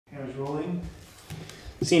Cameras rolling.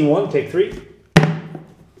 Scene 1, take 3.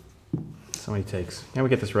 So many takes. Can we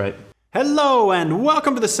get this right? Hello and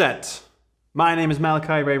welcome to the set. My name is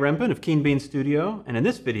Malachi Ray Rempin of Keen Bean Studio, and in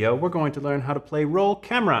this video we're going to learn how to play Roll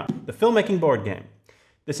Camera, the filmmaking board game.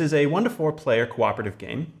 This is a 1 to 4 player cooperative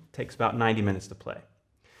game. It takes about 90 minutes to play.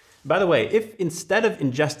 By the way, if instead of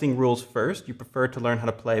ingesting rules first, you prefer to learn how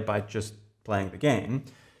to play by just playing the game,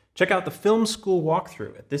 check out the film school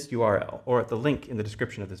walkthrough at this URL or at the link in the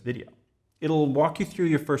description of this video. It'll walk you through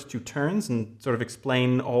your first 2 turns and sort of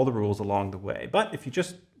explain all the rules along the way. But if you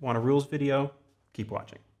just want a rules video, keep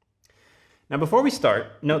watching. Now before we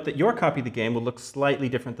start, note that your copy of the game will look slightly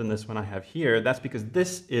different than this one I have here. That's because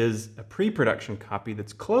this is a pre-production copy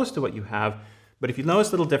that's close to what you have, but if you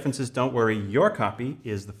notice little differences, don't worry, your copy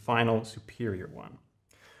is the final superior one.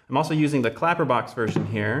 I'm also using the clapper box version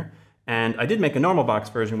here, and I did make a normal box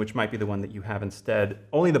version, which might be the one that you have instead.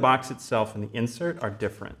 Only the box itself and the insert are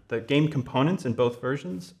different. The game components in both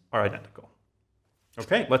versions are identical.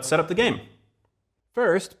 Okay, let's set up the game.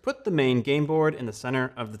 First, put the main game board in the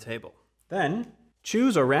center of the table. Then,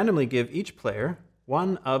 choose or randomly give each player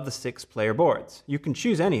one of the 6 player boards. You can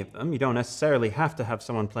choose any of them. You don't necessarily have to have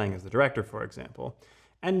someone playing as the director, for example.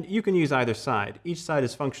 And you can use either side. Each side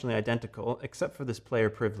is functionally identical, except for this player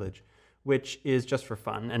privilege, which is just for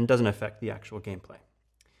fun and doesn't affect the actual gameplay.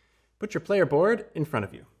 Put your player board in front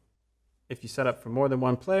of you. If you set up for more than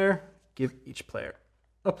one player, give each player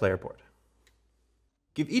a player board.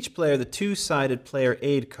 Give each player the 2-sided player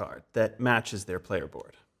aid card that matches their player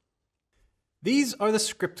board. These are the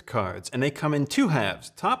script cards, and they come in 2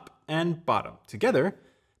 halves, top and bottom. Together,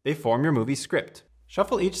 they form your movie script.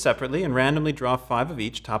 Shuffle each separately and randomly draw 5 of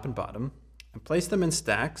each, top and bottom, and place them in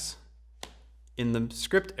stacks in the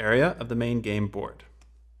script area of the main game board.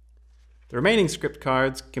 The remaining script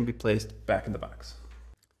cards can be placed back in the box.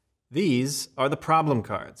 These are the problem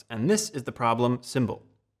cards, and this is the problem symbol.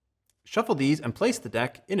 Shuffle these and place the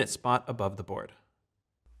deck in its spot above the board.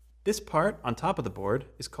 This part on top of the board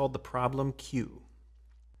is called the problem queue.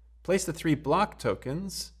 Place the 3 block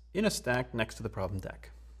tokens in a stack next to the problem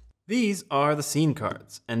deck. These are the scene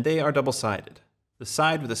cards, and they are double-sided. The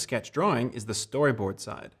side with a sketch drawing is the storyboard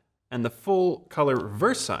side, and the full color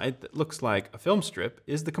reverse side that looks like a film strip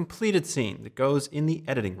is the completed scene that goes in the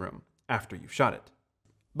editing room after you've shot it.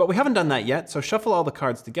 But we haven't done that yet, so shuffle all the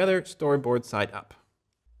cards together, storyboard side up.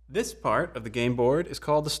 This part of the game board is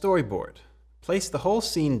called the storyboard. Place the whole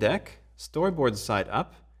scene deck, storyboard side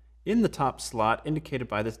up, in the top slot indicated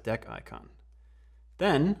by this deck icon.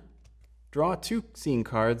 Then, draw 2 scene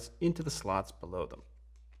cards into the slots below them.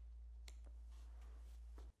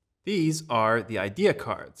 These are the idea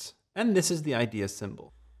cards, and this is the idea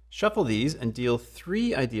symbol. Shuffle these and deal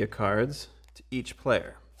 3 idea cards to each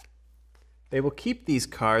player. They will keep these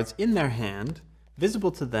cards in their hand,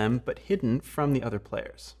 visible to them but hidden from the other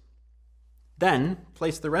players. Then,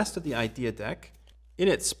 place the rest of the idea deck in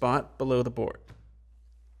its spot below the board.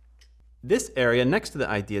 This area next to the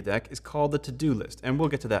idea deck is called the to-do list, and we'll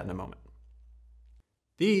get to that in a moment.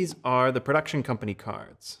 These are the production company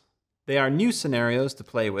cards. They are new scenarios to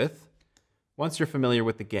play with once you're familiar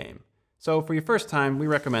with the game. So for your first time, we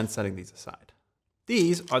recommend setting these aside.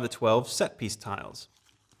 These are the 12 set piece tiles.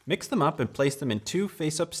 Mix them up and place them in 2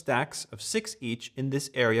 face-up stacks of 6 each in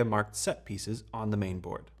this area marked set pieces on the main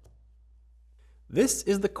board. This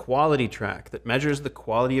is the quality track that measures the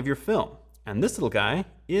quality of your film, and this little guy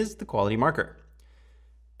is the quality marker.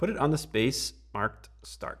 Put it on the space marked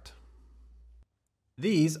Start.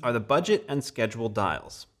 These are the budget and schedule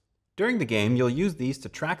dials. During the game, you'll use these to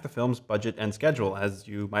track the film's budget and schedule, as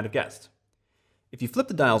you might have guessed. If you flip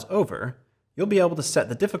the dials over, you'll be able to set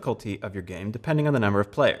the difficulty of your game depending on the number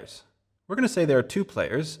of players. We're going to say there are 2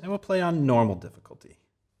 players, and we'll play on normal difficulty.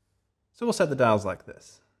 So we'll set the dials like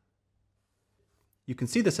this. You can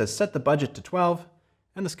see this has set the budget to 12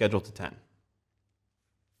 and the schedule to 10.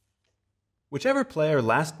 Whichever player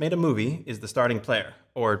last made a movie is the starting player,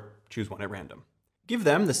 or choose one at random. Give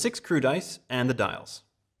them the 6 crew dice and the dials.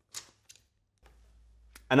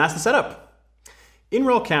 And that's the setup. In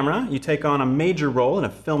Roll Camera, you take on a major role in a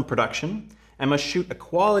film production and must shoot a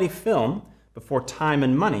quality film before time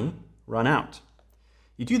and money run out.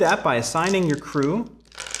 You do that by assigning your crew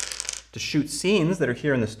to shoot scenes that are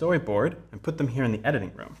here in the storyboard and put them here in the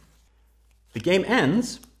editing room. The game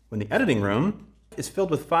ends when the editing room is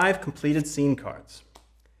filled with 5 completed scene cards.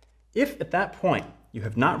 If at that point you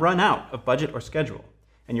have not run out of budget or schedule,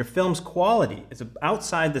 and your film's quality is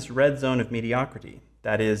outside this red zone of mediocrity,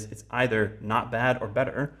 that is, it's either not bad or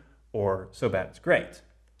better, or so bad it's great,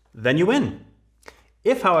 then you win.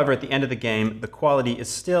 If, however, at the end of the game, the quality is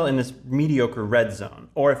still in this mediocre red zone,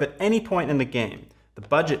 or if at any point in the game, the the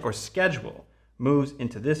budget or schedule moves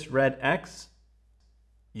into this red X,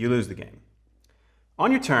 you lose the game.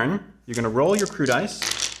 On your turn, you're going to roll your crew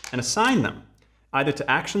dice and assign them either to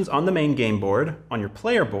actions on the main game board, on your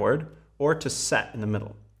player board, or to set in the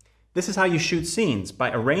middle. This is how you shoot scenes,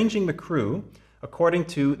 by arranging the crew according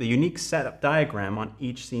to the unique setup diagram on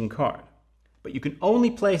each scene card. But you can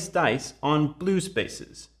only place dice on blue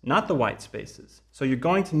spaces, not the white spaces. So you're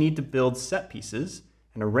going to need to build set pieces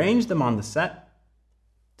and arrange them on the set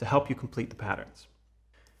to help you complete the patterns.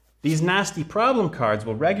 These nasty problem cards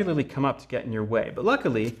will regularly come up to get in your way, but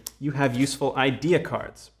luckily you have useful idea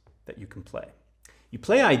cards that you can play. You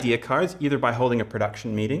play idea cards either by holding a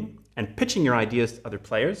production meeting and pitching your ideas to other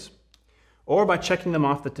players, or by checking them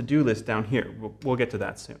off the to-do list down here. We'll get to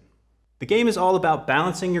that soon. The game is all about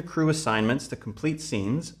balancing your crew assignments to complete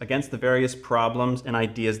scenes against the various problems and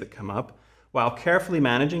ideas that come up, while carefully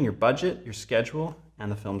managing your budget, your schedule,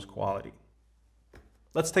 and the film's quality.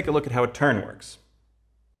 Let's take a look at how a turn works.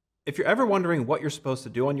 If you're ever wondering what you're supposed to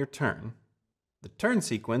do on your turn, the turn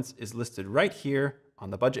sequence is listed right here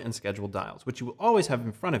on the budget and schedule dials, which you will always have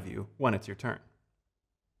in front of you when it's your turn.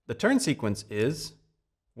 The turn sequence is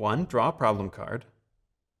 1. Draw a problem card.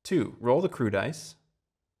 2. Roll the crew dice.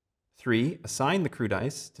 3. Assign the crew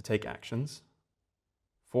dice to take actions.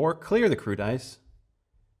 4. Clear the crew dice.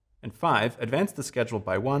 And 5. Advance the schedule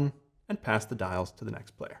by 1 and pass the dials to the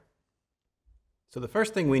next player. So the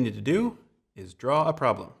first thing we need to do is draw a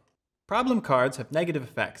problem. Problem cards have negative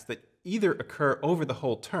effects that either occur over the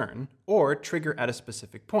whole turn or trigger at a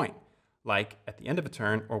specific point, like at the end of a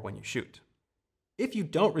turn or when you shoot. If you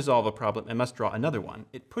don't resolve a problem and must draw another one,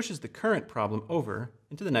 it pushes the current problem over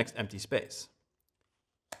into the next empty space.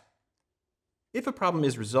 If a problem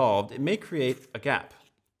is resolved, it may create a gap,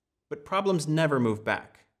 but problems never move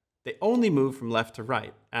back. They only move from left to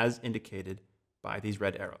right, as indicated by these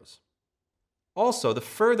red arrows. Also, the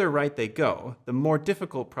further right they go, the more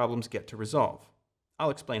difficult problems get to resolve. I'll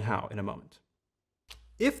explain how in a moment.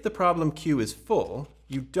 If the problem queue is full,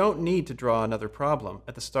 you don't need to draw another problem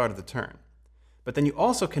at the start of the turn. But then you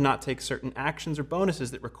also cannot take certain actions or bonuses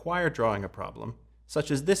that require drawing a problem, such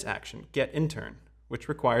as this action, Get in Turn, which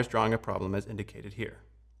requires drawing a problem as indicated here.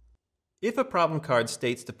 If a problem card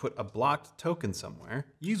states to put a blocked token somewhere,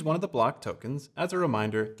 use one of the blocked tokens as a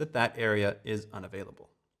reminder that that area is unavailable.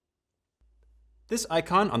 This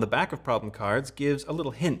icon on the back of problem cards gives a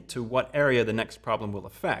little hint to what area the next problem will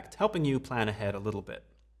affect, helping you plan ahead a little bit.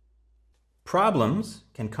 Problems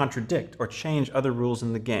can contradict or change other rules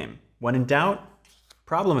in the game. When in doubt,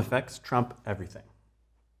 problem effects trump everything.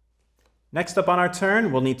 Next up on our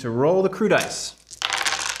turn, we'll need to roll the crew dice.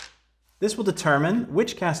 This will determine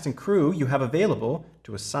which cast and crew you have available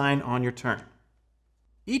to assign on your turn.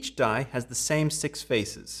 Each die has the same 6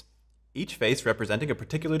 faces, each face representing a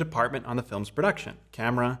particular department on the film's production: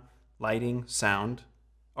 camera, lighting, sound,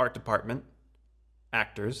 art department,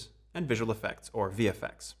 actors, and visual effects, or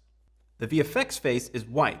VFX. The VFX face is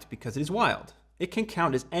white because it is wild. It can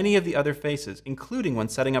count as any of the other faces, including when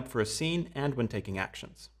setting up for a scene and when taking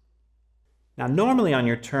actions. Now, normally on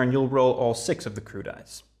your turn, you'll roll all 6 of the crew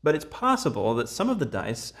dice, but it's possible that some of the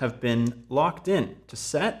dice have been locked in to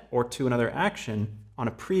set or to another action on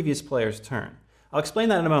a previous player's turn. I'll explain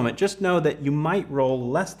that in a moment. Just know that you might roll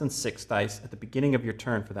less than 6 dice at the beginning of your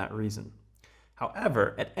turn for that reason.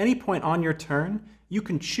 However, at any point on your turn, you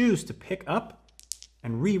can choose to pick up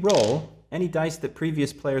and re-roll any dice that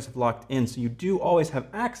previous players have locked in, so you do always have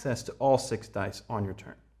access to all 6 dice on your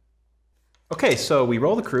turn. Okay, so we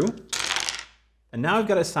roll the crew, and now I've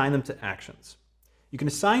got to assign them to actions. You can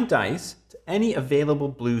assign dice to any available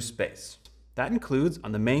blue space. That includes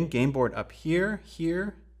on the main game board up here,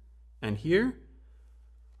 here, and here,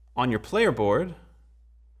 on your player board,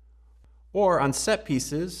 or on set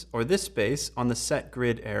pieces or this space on the set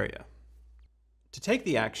grid area. To take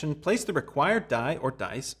the action, place the required die or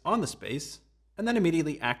dice on the space, and then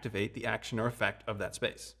immediately activate the action or effect of that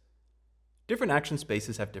space. Different action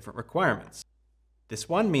spaces have different requirements. This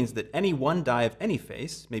one means that any one die of any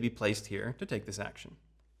face may be placed here to take this action.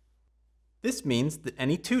 This means that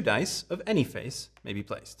any 2 dice of any face may be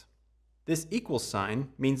placed. This equals sign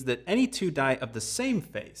means that any 2 die of the same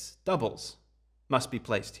face, doubles, must be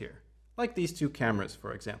placed here, like these 2 cameras,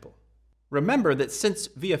 for example. Remember that since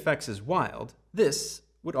VFX is wild, this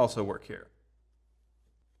would also work here.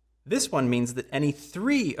 This one means that any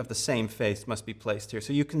 3 of the same face must be placed here,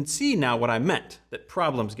 so you can see now what I meant, that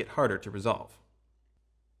problems get harder to resolve.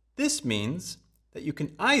 This means that you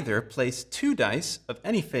can either place 2 dice of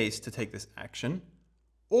any face to take this action,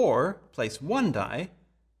 or place 1 die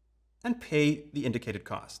and pay the indicated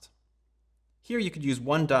cost. Here you could use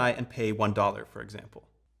 1 die and pay $1, for example.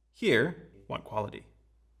 Here, want quality.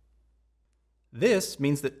 This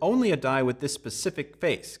means that only a die with this specific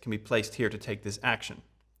face can be placed here to take this action.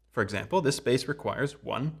 For example, this space requires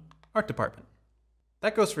one art department.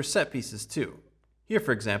 That goes for set pieces too. Here,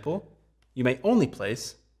 for example, you may only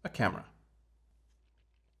place a camera.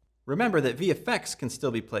 Remember that VFX can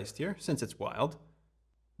still be placed here, since it's wild,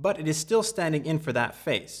 but it is still standing in for that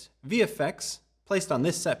face. VFX placed on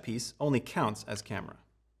this set piece only counts as camera.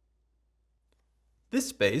 This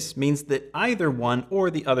space means that either one or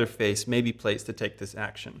the other face may be placed to take this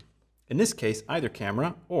action. In this case, either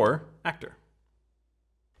camera or actor.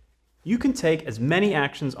 You can take as many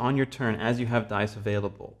actions on your turn as you have dice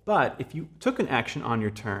available, but if you took an action on your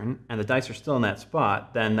turn and the dice are still in that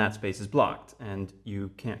spot, then that space is blocked and you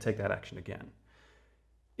can't take that action again.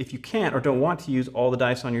 If you can't or don't want to use all the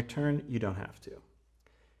dice on your turn, you don't have to.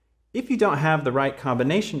 If you don't have the right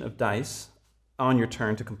combination of dice on your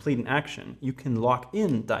turn to complete an action, you can lock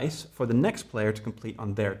in dice for the next player to complete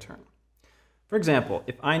on their turn. For example,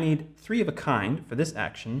 if I need 3 of a kind for this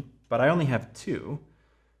action, but I only have 2,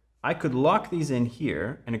 I could lock these in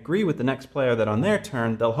here and agree with the next player that on their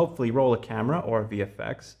turn, they'll hopefully roll a camera or a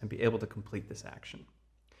VFX and be able to complete this action.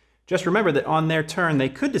 Just remember that on their turn, they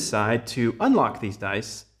could decide to unlock these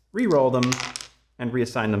dice, re-roll them, and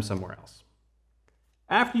reassign them somewhere else.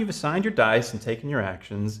 After you've assigned your dice and taken your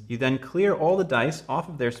actions, you then clear all the dice off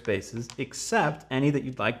of their spaces except any that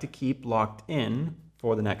you'd like to keep locked in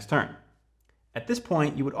for the next turn. At this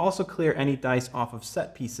point, you would also clear any dice off of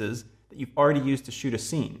set pieces that you've already used to shoot a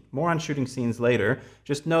scene. More on shooting scenes later.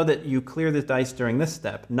 Just know that you clear the dice during this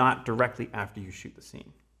step, not directly after you shoot the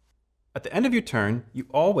scene. At the end of your turn, you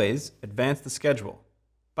always advance the schedule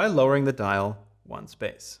by lowering the dial 1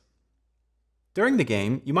 space. During the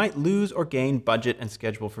game, you might lose or gain budget and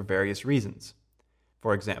schedule for various reasons.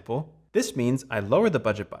 For example, this means I lower the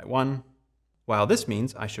budget by 1, while this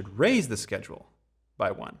means I should raise the schedule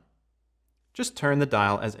by 1. Just turn the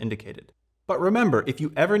dial as indicated. But remember, if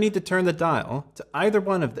you ever need to turn the dial to either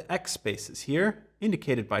one of the X spaces here,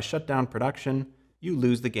 indicated by shutdown production, you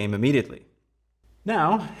lose the game immediately.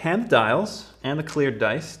 Now, hand the dials and the cleared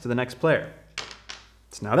dice to the next player.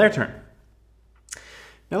 It's now their turn.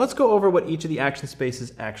 Now let's go over what each of the action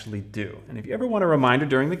spaces actually do. And if you ever want a reminder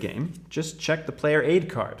during the game, just check the player aid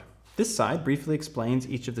card. This side briefly explains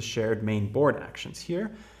each of the shared main board actions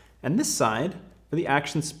here, and this side for the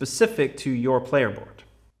actions specific to your player board.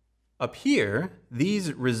 Up here,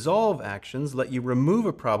 these resolve actions let you remove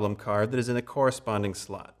a problem card that is in a corresponding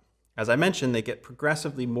slot. As I mentioned, they get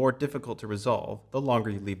progressively more difficult to resolve the longer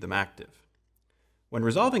you leave them active. When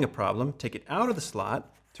resolving a problem, take it out of the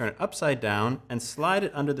slot, turn it upside down, and slide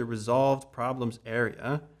it under the resolved problems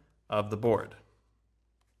area of the board.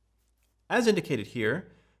 As indicated here,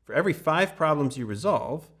 for every 5 problems you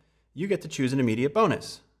resolve, you get to choose an immediate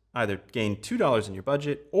bonus. Either gain $2 in your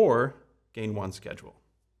budget or gain 1 schedule.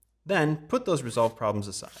 Then put those resolved problems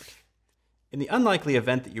aside. In the unlikely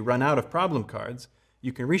event that you run out of problem cards,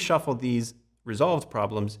 you can reshuffle these resolved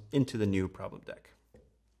problems into the new problem deck.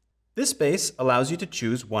 This space allows you to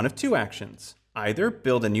choose one of 2 actions. Either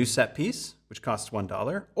build a new set piece, which costs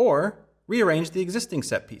 $1, or rearrange the existing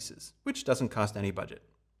set pieces, which doesn't cost any budget.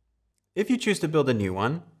 If you choose to build a new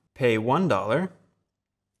one, pay $1,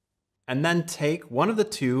 and then take one of the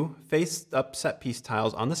 2 face-up set piece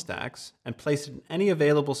tiles on the stacks and place it in any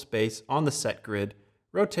available space on the set grid,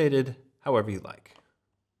 rotated however you like.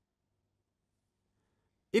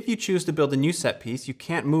 If you choose to build a new set piece, you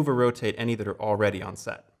can't move or rotate any that are already on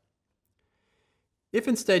set. If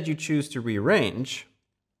instead you choose to rearrange,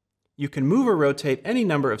 you can move or rotate any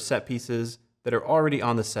number of set pieces that are already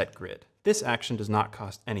on the set grid. This action does not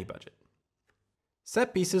cost any budget.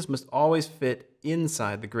 Set pieces must always fit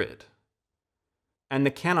inside the grid, and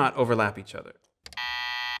they cannot overlap each other.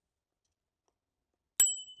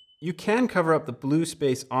 You can cover up the blue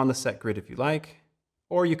space on the set grid if you like,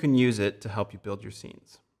 or you can use it to help you build your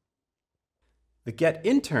scenes. The Get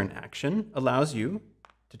In Turn action allows you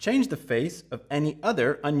to change the face of any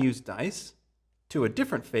other unused dice to a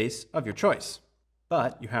different face of your choice,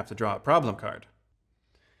 but you have to draw a problem card.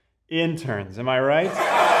 Interns, am I right?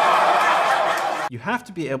 You have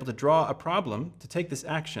to be able to draw a problem to take this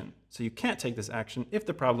action, so you can't take this action if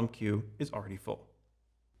the problem queue is already full.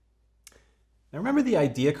 Now remember the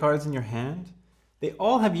idea cards in your hand? They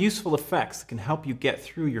all have useful effects that can help you get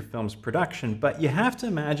through your film's production, but you have to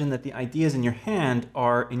imagine that the ideas in your hand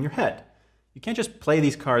are in your head. You can't just play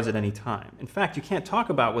these cards at any time. In fact, you can't talk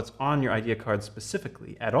about what's on your idea card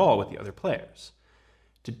specifically at all with the other players.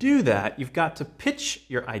 To do that, you've got to pitch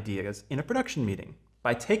your ideas in a production meeting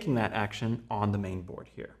by taking that action on the main board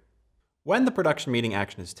here. When the production meeting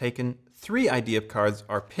action is taken, 3 idea cards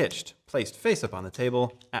are pitched, placed face up on the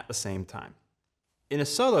table at the same time. In a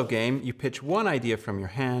solo game, you pitch one idea from your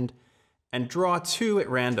hand and draw two at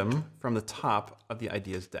random from the top of the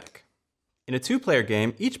ideas deck. In a two-player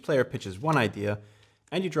game, each player pitches one idea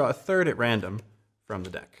and you draw a third at random from the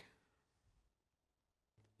deck.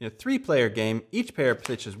 In a three-player game, each player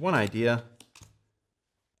pitches one idea,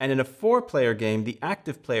 and in a four-player game, the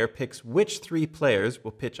active player picks which three players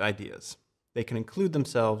will pitch ideas. They can include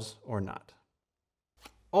themselves or not.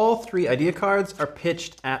 All three idea cards are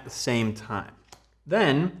pitched at the same time.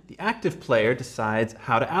 Then, the active player decides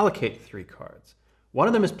how to allocate the three cards. One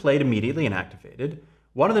of them is played immediately and activated,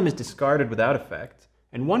 one of them is discarded without effect,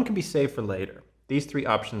 and one can be saved for later. These three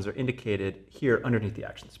options are indicated here underneath the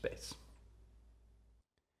action space.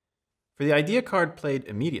 For the idea card played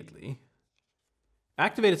immediately,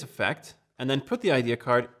 activate its effect, and then put the idea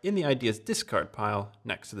card in the idea's discard pile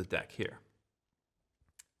next to the deck here.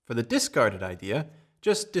 For the discarded idea,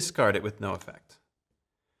 just discard it with no effect.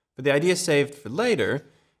 For the idea saved for later,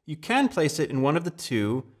 you can place it in one of the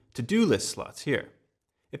two to-do list slots here.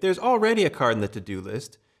 If there's already a card in the to-do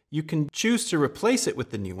list, you can choose to replace it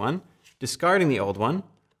with the new one, discarding the old one,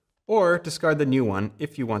 or discard the new one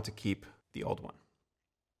if you want to keep the old one.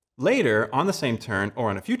 Later, on the same turn or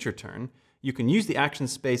on a future turn, you can use the action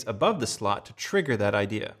space above the slot to trigger that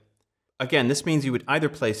idea. Again, this means you would either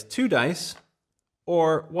place 2 dice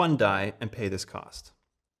or 1 die and pay this cost.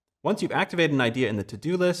 Once you've activated an idea in the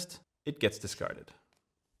to-do list, it gets discarded.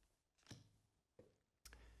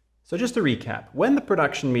 So just to recap, when the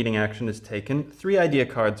production meeting action is taken, 3 idea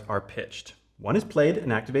cards are pitched. 1 is played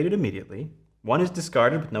and activated immediately, 1 is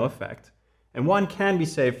discarded with no effect, and 1 can be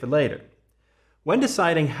saved for later. When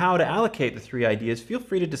deciding how to allocate the 3 ideas, feel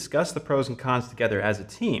free to discuss the pros and cons together as a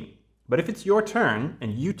team. But if it's your turn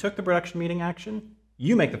and you took the production meeting action,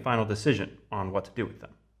 you make the final decision on what to do with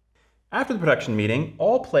them. After the production meeting,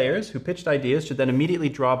 all players who pitched ideas should then immediately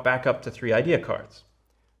draw back up to 3 idea cards.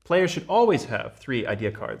 Players should always have 3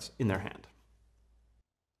 idea cards in their hand.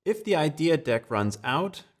 If the idea deck runs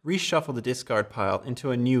out, reshuffle the discard pile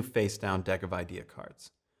into a new face-down deck of idea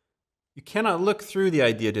cards. You cannot look through the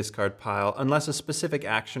idea discard pile unless a specific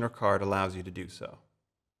action or card allows you to do so.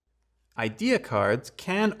 Idea cards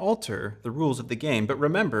can alter the rules of the game, but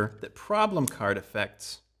remember that problem card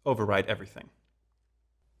effects override everything.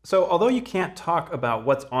 So although you can't talk about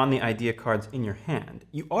what's on the idea cards in your hand,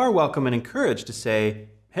 you are welcome and encouraged to say,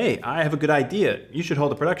 hey, I have a good idea, you should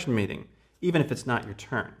hold a production meeting, even if it's not your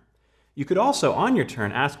turn. You could also, on your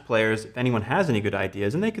turn, ask players if anyone has any good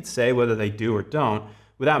ideas, and they could say whether they do or don't,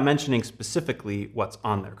 without mentioning specifically what's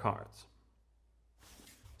on their cards.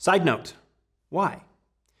 Side note, why?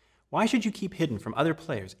 Why should you keep hidden from other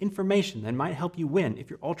players information that might help you win if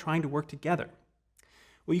you're all trying to work together?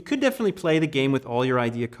 Well, you could definitely play the game with all your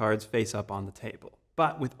idea cards face up on the table.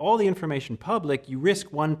 But with all the information public, you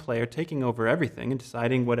risk one player taking over everything and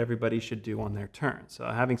deciding what everybody should do on their turn. So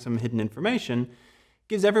having some hidden information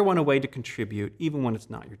gives everyone a way to contribute even when it's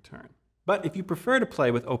not your turn. But if you prefer to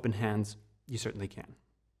play with open hands, you certainly can.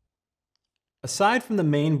 Aside from the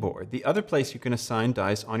main board, the other place you can assign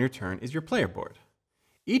dice on your turn is your player board.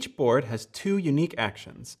 Each board has 2 unique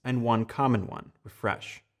actions and 1 common one,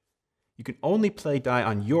 refresh. You can only play die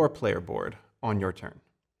on your player board on your turn.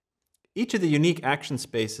 Each of the unique action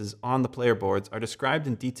spaces on the player boards are described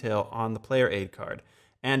in detail on the player aid card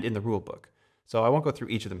and in the rulebook, so I won't go through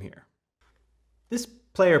each of them here. This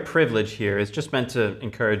player privilege here is just meant to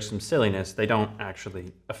encourage some silliness. They don't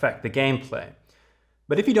actually affect the gameplay.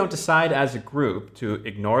 But if you don't decide as a group to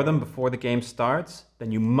ignore them before the game starts,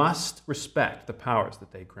 then you must respect the powers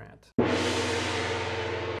that they grant.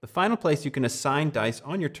 The final place you can assign dice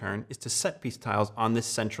on your turn is to set piece tiles on this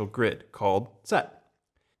central grid called Set.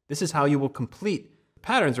 This is how you will complete the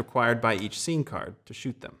patterns required by each scene card to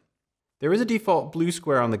shoot them. There is a default blue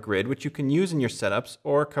square on the grid which you can use in your setups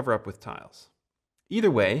or cover up with tiles. Either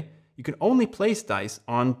way, you can only place dice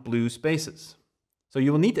on blue spaces. So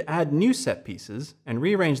you will need to add new set pieces and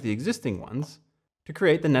rearrange the existing ones to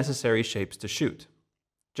create the necessary shapes to shoot.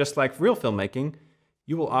 Just like real filmmaking,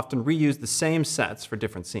 you will often reuse the same sets for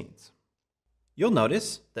different scenes. You'll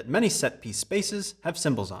notice that many set piece spaces have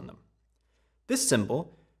symbols on them. This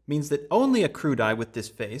symbol means that only a crew die with this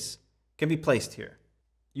face can be placed here.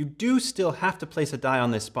 You do still have to place a die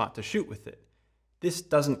on this spot to shoot with it. This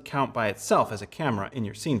doesn't count by itself as a camera in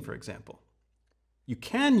your scene, for example. You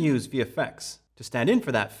can use VFX to stand in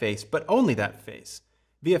for that face, but only that face.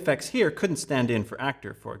 VFX here couldn't stand in for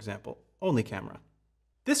actor, for example, only camera.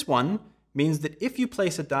 This one means that if you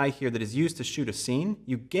place a die here that is used to shoot a scene,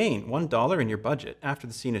 you gain $1 in your budget after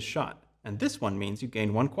the scene is shot, and this one means you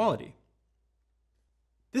gain 1 quality.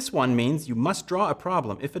 This one means you must draw a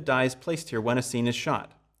problem if a die is placed here when a scene is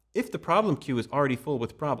shot. If the problem queue is already full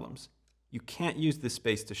with problems, you can't use this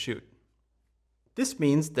space to shoot. This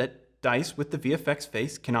means that dice with the VFX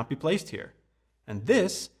face cannot be placed here. And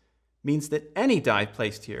this means that any die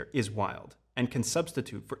placed here is wild and can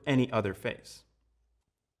substitute for any other face.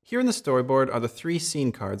 Here in the storyboard are the 3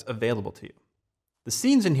 scene cards available to you. The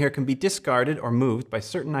scenes in here can be discarded or moved by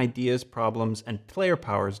certain ideas, problems, and player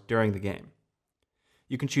powers during the game.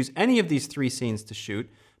 You can choose any of these 3 scenes to shoot,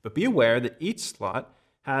 but be aware that each slot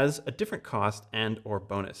has a different cost and/or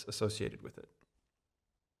bonus associated with it.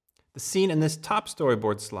 The scene in this top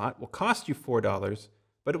storyboard slot will cost you $4,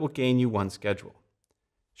 but it will gain you 1 schedule.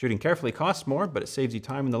 Shooting carefully costs more, but it saves you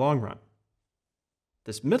time in the long run.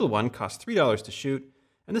 This middle one costs $3 to shoot,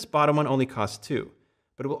 and this bottom one only costs $2,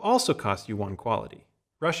 but it will also cost you 1 quality.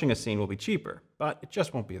 Rushing a scene will be cheaper, but it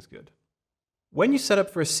just won't be as good. When you set up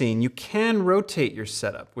for a scene, you can rotate your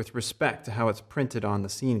setup with respect to how it's printed on the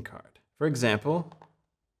scene card. For example,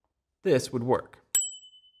 this would work.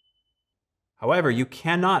 However, you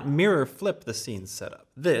cannot mirror flip the scene setup.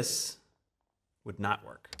 This would not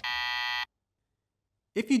work.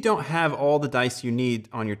 If you don't have all the dice you need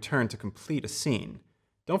on your turn to complete a scene,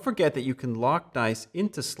 don't forget that you can lock dice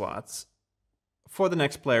into slots for the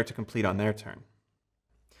next player to complete on their turn.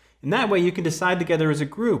 In that way, you can decide together as a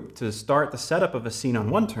group to start the setup of a scene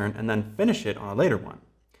on one turn and then finish it on a later one.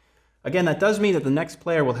 Again, that does mean that the next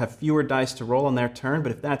player will have fewer dice to roll on their turn,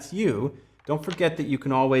 but if that's you, don't forget that you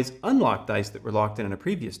can always unlock dice that were locked in a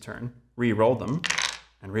previous turn, re-roll them,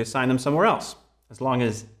 and reassign them somewhere else, as long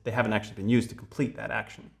as they haven't actually been used to complete that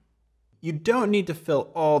action. You don't need to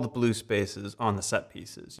fill all the blue spaces on the set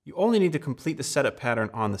pieces. You only need to complete the setup pattern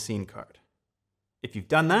on the scene card. If you've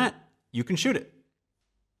done that, you can shoot it.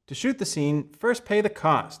 To shoot the scene, first pay the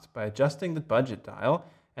cost by adjusting the budget dial,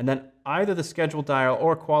 and then either the schedule dial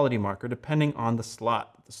or quality marker depending on the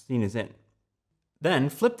slot that the scene is in. Then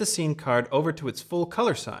flip the scene card over to its full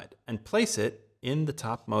color side and place it in the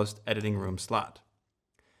topmost editing room slot.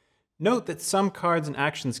 Note that some cards and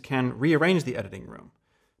actions can rearrange the editing room,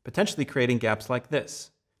 potentially creating gaps like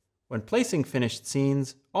this. When placing finished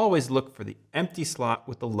scenes, always look for the empty slot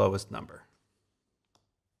with the lowest number.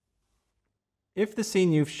 If the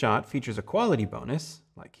scene you've shot features a quality bonus,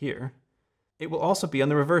 like here, it will also be on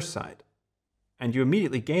the reverse side, and you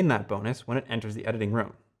immediately gain that bonus when it enters the editing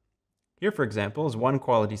room. Here, for example, is 1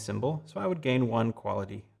 quality symbol, so I would gain 1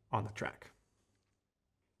 quality on the track.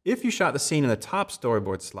 If you shot the scene in the top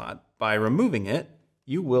storyboard slot, by removing it,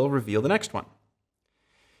 you will reveal the next one.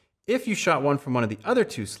 If you shot one from one of the other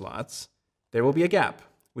 2 slots, there will be a gap,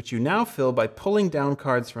 which you now fill by pulling down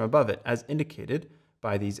cards from above it, as indicated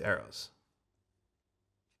by these arrows.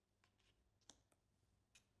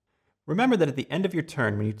 Remember that at the end of your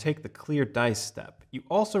turn, when you take the clear dice step, you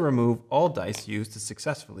also remove all dice used to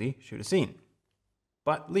successfully shoot a scene.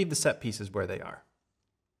 But leave the set pieces where they are.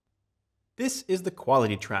 This is the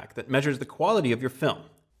quality track that measures the quality of your film.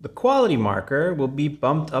 The quality marker will be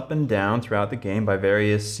bumped up and down throughout the game by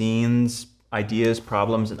various scenes, ideas,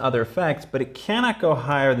 problems, and other effects, but it cannot go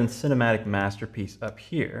higher than Cinematic Masterpiece up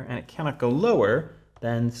here, and it cannot go lower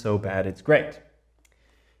than So Bad It's Great.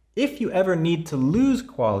 If you ever need to lose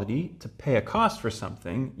quality to pay a cost for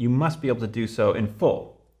something, you must be able to do so in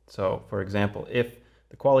full. So, for example, if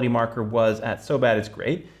the quality marker was at So Bad It's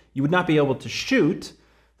Great, you would not be able to shoot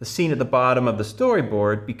the scene at the bottom of the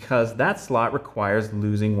storyboard because that slot requires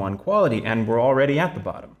losing 1 quality, and we're already at the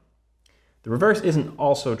bottom. The reverse isn't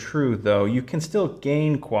also true, though. You can still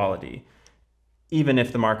gain quality, even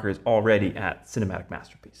if the marker is already at Cinematic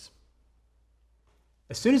Masterpiece.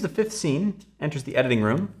 As soon as the 5th scene enters the editing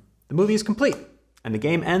room, the movie is complete, and the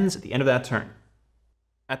game ends at the end of that turn.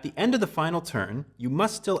 At the end of the final turn, you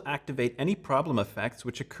must still activate any problem effects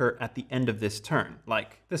which occur at the end of this turn,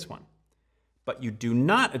 like this one. But you do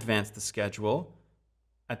not advance the schedule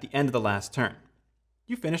at the end of the last turn.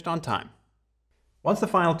 You finished on time. Once the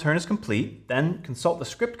final turn is complete, then consult the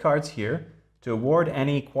script cards here to award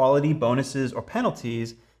any quality bonuses or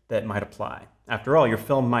penalties that might apply. After all, your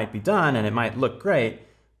film might be done and it might look great,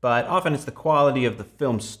 but often it's the quality of the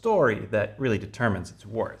film's story that really determines its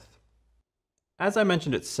worth. As I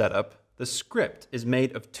mentioned at setup, the script is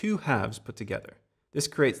made of 2 halves put together. This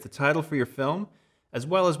creates the title for your film, as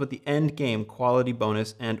well as what the end game quality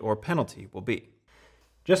bonus and/or penalty will be.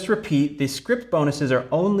 Just to repeat, the script bonuses are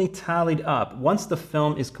only tallied up once the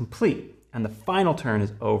film is complete and the final turn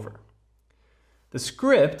is over. The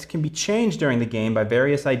script can be changed during the game by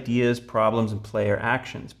various ideas, problems, and player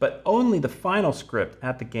actions, but only the final script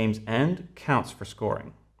at the game's end counts for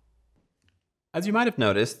scoring. As you might have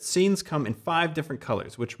noticed, scenes come in 5 different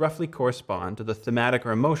colors, which roughly correspond to the thematic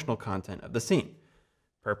or emotional content of the scene.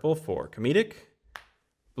 Purple for comedic,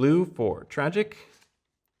 blue for tragic,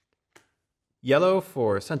 yellow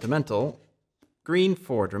for sentimental, green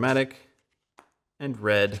for dramatic, and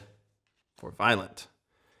red for violent.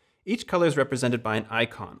 Each color is represented by an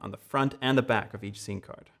icon on the front and the back of each scene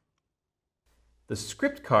card. The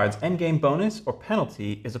script card's endgame bonus or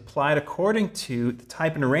penalty is applied according to the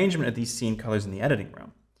type and arrangement of these scene colors in the editing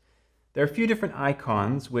room. There are a few different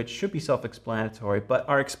icons which should be self-explanatory, but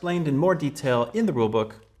are explained in more detail in the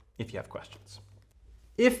rulebook if you have questions.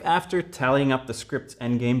 If after tallying up the script's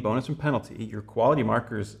endgame bonus and penalty, your quality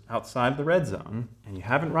marker is outside the red zone, and you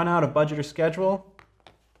haven't run out of budget or schedule,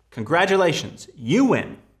 congratulations, you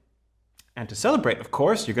win! And to celebrate, of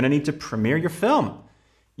course, you're going to need to premiere your film.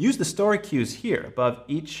 Use the story cues here above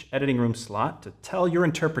each editing room slot to tell your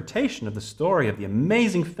interpretation of the story of the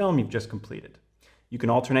amazing film you've just completed. You can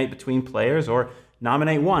alternate between players or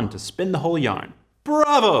nominate one to spin the whole yarn.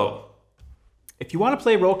 Bravo! If you want to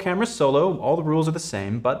play roll camera solo, all the rules are the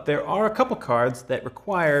same, but there are a couple cards that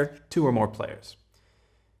require 2 or more players.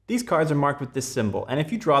 These cards are marked with this symbol, and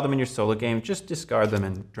if you draw them in your solo game, just discard them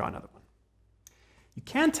and draw another one. You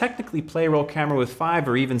can technically play roll camera with 5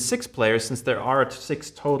 or even 6 players since there are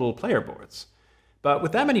 6 total player boards. But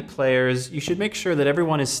with that many players, you should make sure that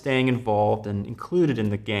everyone is staying involved and included in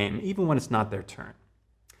the game, even when it's not their turn.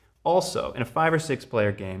 Also, in a 5 or 6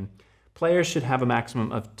 player game, players should have a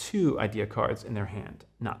maximum of 2 idea cards in their hand,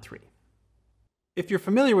 not 3. If you're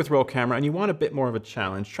familiar with roll camera and you want a bit more of a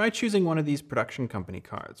challenge, try choosing one of these production company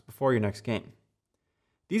cards before your next game.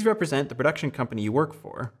 These represent the production company you work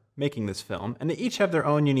for, making this film, and they each have their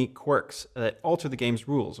own unique quirks that alter the game's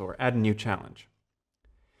rules or add a new challenge.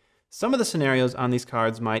 Some of the scenarios on these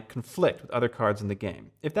cards might conflict with other cards in the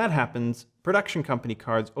game. If that happens, production company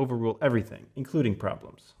cards overrule everything, including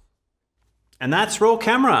problems. And that's roll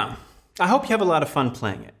camera. I hope you have a lot of fun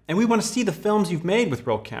playing it. And we want to see the films you've made with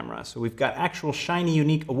roll camera, so we've got actual shiny,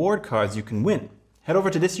 unique award cards you can win. Head over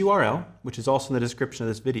to this URL, which is also in the description of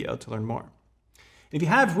this video, to learn more. If you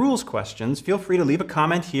have rules questions, feel free to leave a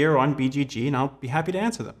comment here on BGG and I'll be happy to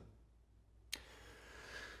answer them.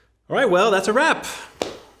 All right, well, that's a wrap.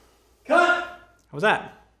 Cut! How was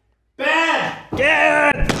that? Bad!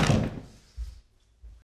 Good!